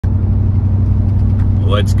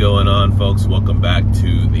What's going on, folks? Welcome back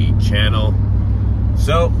to the channel.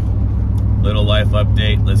 So, little life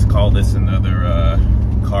update. Let's call this another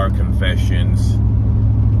car confessions.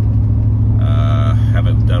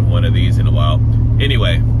 Haven't done one of these in a while.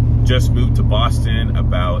 Anyway, just moved to Boston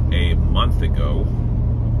about a month ago.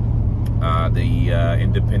 The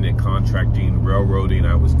independent contracting railroading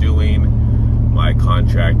I was doing, my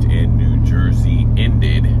contract in New Jersey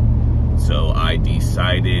ended. So I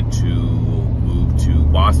decided to move to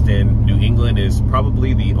Boston. New England is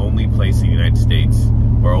probably the only place in the United States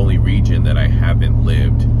or only region that I haven't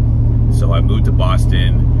lived. So I moved to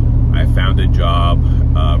Boston. I found a job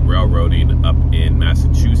railroading up in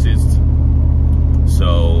Massachusetts.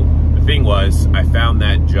 So the thing was, I found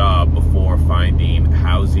that job before finding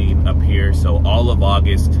housing up here. So all of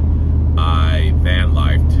August, I van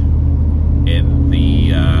lifed in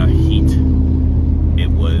the heat. It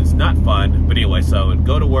was not fun, but anyway, so I would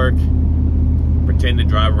go to work, pretend to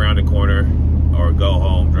drive around a corner, or go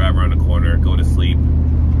home, drive around a corner, go to sleep.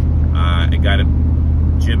 I got a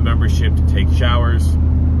gym membership to take showers.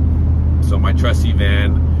 So my trusty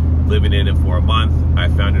van, living in it for a month. I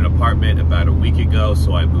found an apartment about a week ago,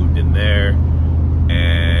 so I moved in there.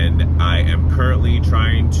 And I am currently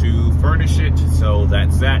trying to furnish it, so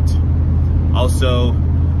that's that. Also,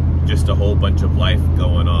 just a whole bunch of life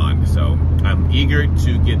going on. So I'm eager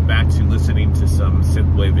to get back to listening to some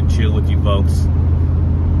synthwave and chill with you folks,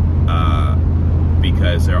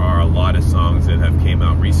 because there are a lot of songs that have came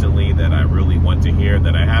out recently that I really want to hear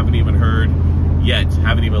that I haven't even heard yet.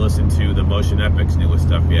 Haven't even listened to the Motion Epic's newest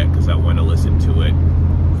stuff yet, because I want to listen to it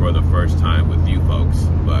for the first time with you folks.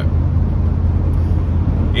 But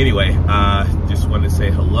anyway, just want to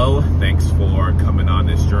say hello. Thanks for coming on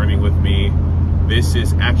this journey with me. This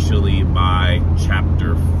is actually my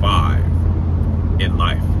chapter 5 in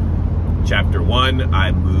life. Chapter 1,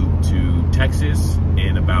 I moved to Texas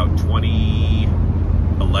in about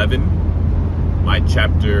 2011. My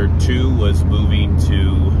chapter 2 was moving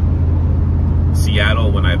to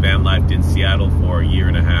Seattle when I van lifed in Seattle for a year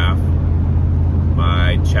and a half.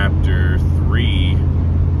 My chapter 3,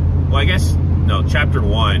 well, I guess, no, chapter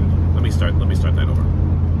 1, let me start that over.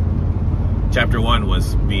 Chapter 1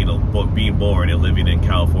 was being born and living in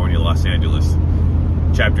California, Los Angeles.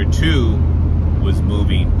 Chapter 2 was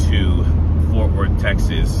moving to Fort Worth,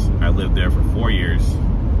 Texas. I lived there for 4 years,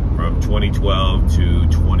 from 2012 to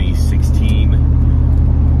 2016.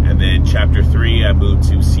 And then chapter 3, I moved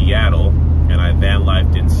to Seattle, and I van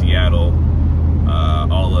lifed in Seattle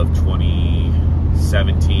all of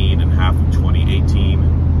 2017 and half of 2018.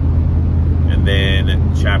 And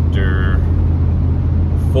then chapter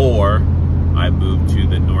 4, I moved to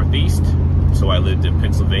the Northeast. So I lived in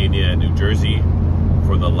Pennsylvania and New Jersey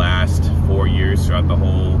for the last 4 years throughout the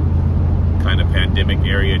whole kind of pandemic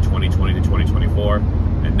area, 2020 to 2024.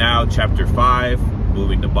 And now chapter 5,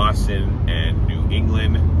 moving to Boston and New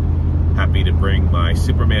England. Happy to bring my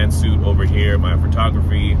Superman suit over here, my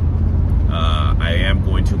photography. I am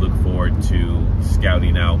going to look forward to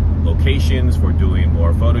scouting out locations for doing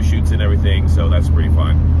more photo shoots and everything, so that's pretty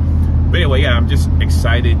fun. But anyway, yeah, I'm just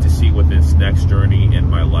excited to see what this next journey in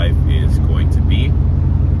my life is going to be.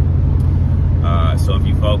 So if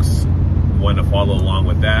you folks want to follow along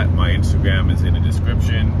with that, my Instagram is in the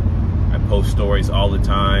description. I post stories all the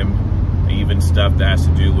time, even stuff that has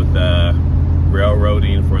to do with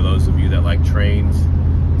railroading for those of you that like trains.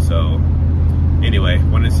 So anyway,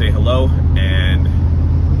 wanted to say hello, and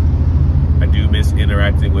I do miss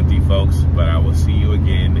interacting with you folks, but I will see you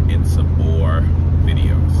again in some more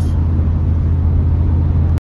videos.